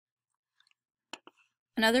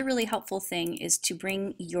Another really helpful thing is to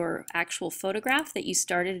bring your actual photograph that you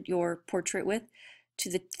started your portrait with to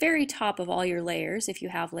the very top of all your layers if you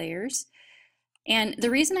have layers. And the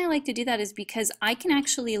reason I like to do that is because I can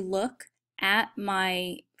actually look at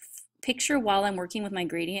my picture while I'm working with my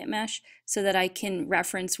gradient mesh so that I can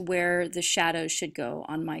reference where the shadows should go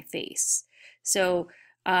on my face. So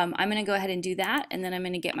I'm going to go ahead and do that, and then I'm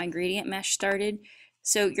going to get my gradient mesh started.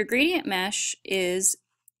 So your gradient mesh is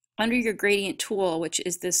under your gradient tool, which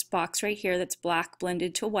is this box right here that's black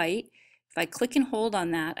blended to white. If I click and hold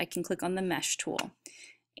on that, I can click on the mesh tool.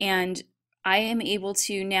 And I am able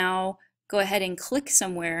to now go ahead and click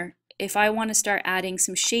somewhere if I want to start adding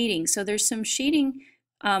some shading. So there's some shading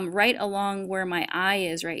right along where my eye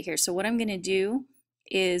is right here. So what I'm going to do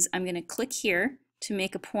is I'm going to click here to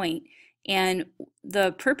make a point. And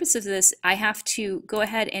the purpose of this, I have to go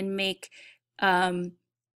ahead and make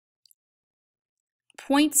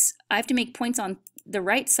points. I have to make points on the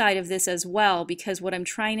right side of this as well, because what I'm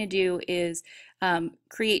trying to do is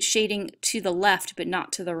create shading to the left but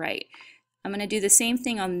not to the right. I'm going to do the same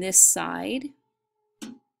thing on this side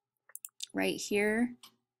right here,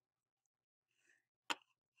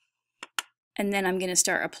 and then I'm going to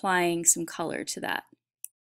start applying some color to that.